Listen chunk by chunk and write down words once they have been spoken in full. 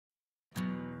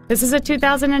This is a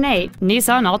 2008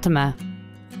 Nissan Altima.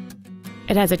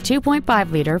 It has a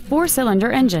 2.5-liter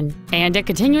four-cylinder engine and a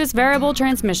continuous variable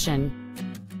transmission.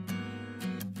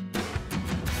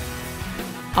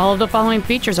 All of the following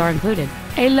features are included: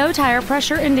 a low tire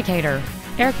pressure indicator,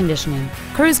 air conditioning,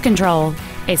 cruise control,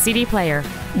 a CD player,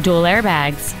 dual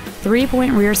airbags,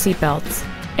 3-point rear seat belts,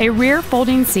 a rear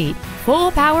folding seat,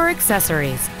 full power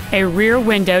accessories, a rear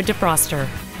window defroster,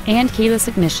 and keyless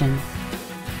ignition.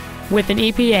 With an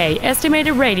EPA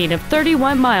estimated rating of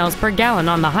 31 miles per gallon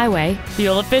on the highway,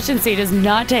 fuel efficiency does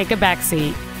not take a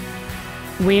backseat.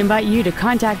 We invite you to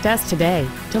contact us today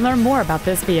to learn more about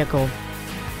this vehicle.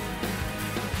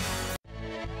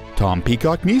 Tom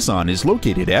Peacock Nissan is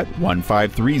located at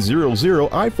 15300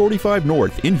 I-45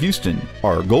 North in Houston.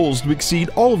 Our goal is to exceed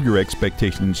all of your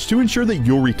expectations to ensure that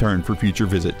you'll return for future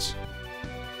visits.